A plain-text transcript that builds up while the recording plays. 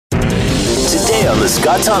today on The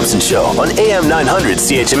Scott Thompson Show on AM 900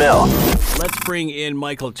 CHML. Let's bring in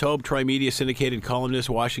Michael Taube, Tri-Media syndicated columnist,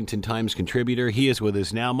 Washington Times contributor. He is with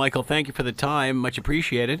us now. Michael, thank you for the time. Much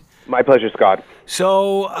appreciated. My pleasure, Scott.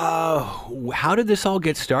 So, how did this all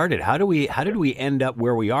get started? How did we end up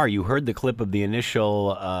where we are? You heard the clip of the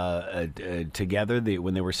initial together,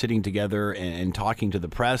 when they were sitting together and talking to the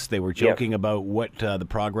press. They were joking about what the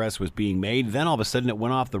progress was being made. Then all of a sudden it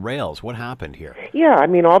went off the rails. What happened here? Yeah, I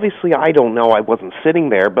mean, obviously I don't know. I wasn't sitting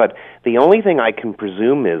there, but the only thing I can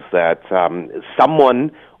presume is that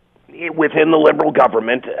someone within the Liberal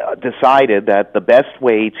government decided that the best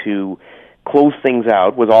way to close things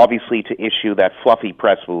out was obviously to issue that fluffy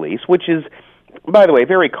press release, which is, by the way,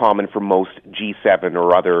 very common for most G7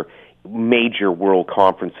 or other major world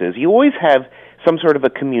conferences. You always have some sort of a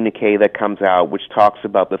communique that comes out which talks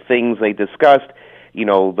about the things they discussed, you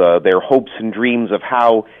know, their hopes and dreams of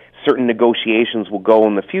how certain negotiations will go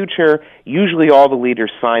in the future. Usually all the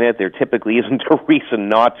leaders sign it. There typically isn't a reason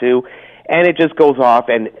not to. And it just goes off.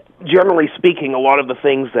 And generally speaking, a lot of the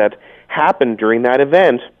things that happened during that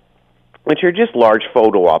event, which are just large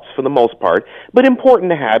photo ops for the most part, but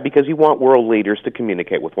important to have because you want world leaders to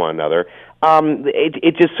communicate with one another,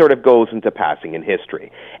 it just sort of goes into passing in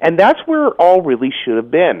history. And that's where all really should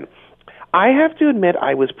have been. I have to admit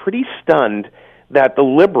I was pretty stunned that the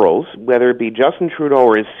Liberals, whether it be Justin Trudeau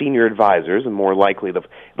or his senior advisors, and more likely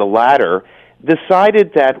the latter,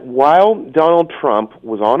 decided that while Donald Trump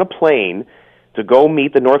was on a plane to go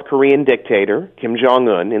meet the North Korean dictator, Kim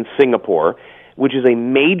Jong-un, in Singapore, which is a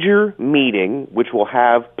major meeting which will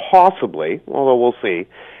have possibly, although we'll see,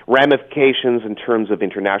 ramifications in terms of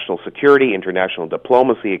international security, international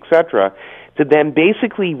diplomacy, etc., to then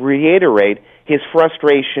basically reiterate his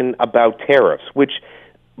frustration about tariffs, which,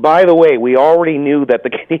 by the way, we already knew that the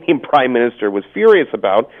Canadian Prime Minister was furious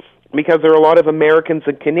about, because there are a lot of Americans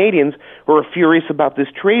and Canadians who are furious about this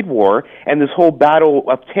trade war and this whole battle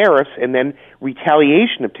of tariffs and then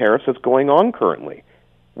retaliation of tariffs that's going on currently.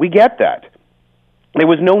 We get that. There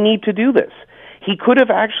was no need to do this. He could have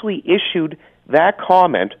actually issued that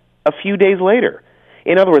comment a few days later.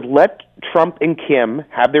 In other words, let Trump and Kim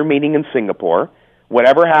have their meeting in Singapore.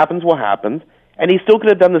 Whatever happens will happen. And he still could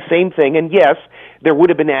have done the same thing. And yes, there would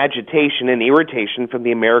have been agitation and irritation from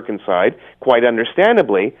the American side, quite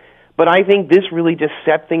understandably. But I think this really just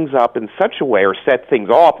set things up in such a way, or set things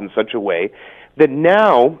off in such a way, that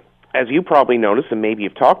now, as you probably noticed, and maybe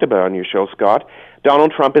you've talked about on your show, Scott,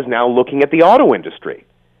 Donald Trump is now looking at the auto industry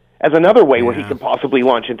as another way where he can possibly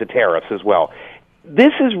launch into tariffs as well.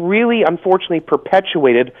 This has really, unfortunately,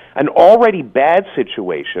 perpetuated an already bad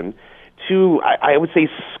situation to, I would say,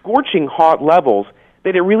 scorching hot levels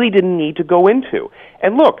that it really didn't need to go into.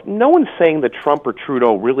 And look, no one's saying that Trump or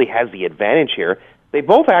Trudeau really has the advantage here. They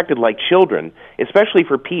both acted like children, especially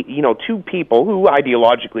for two people who,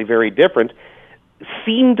 ideologically very different,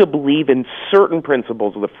 seem to believe in certain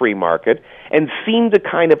principles of the free market and seem to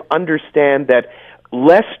kind of understand that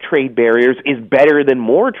less trade barriers is better than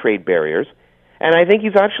more trade barriers. And I think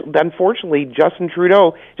he's actually, unfortunately, Justin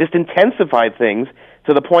Trudeau just intensified things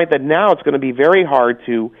to the point that now it's going to be very hard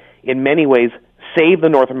to, in many ways, save the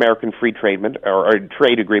North American Free Trade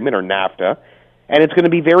Agreement, or NAFTA, and it's going to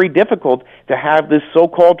be very difficult to have this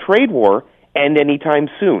so-called trade war end anytime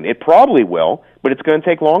soon. It probably will, but it's going to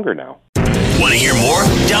take longer now. Want to hear more?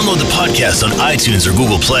 Download the podcast on iTunes or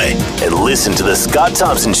Google Play and listen to The Scott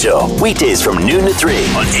Thompson Show weekdays from noon to 3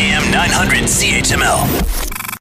 on AM 900 CHML.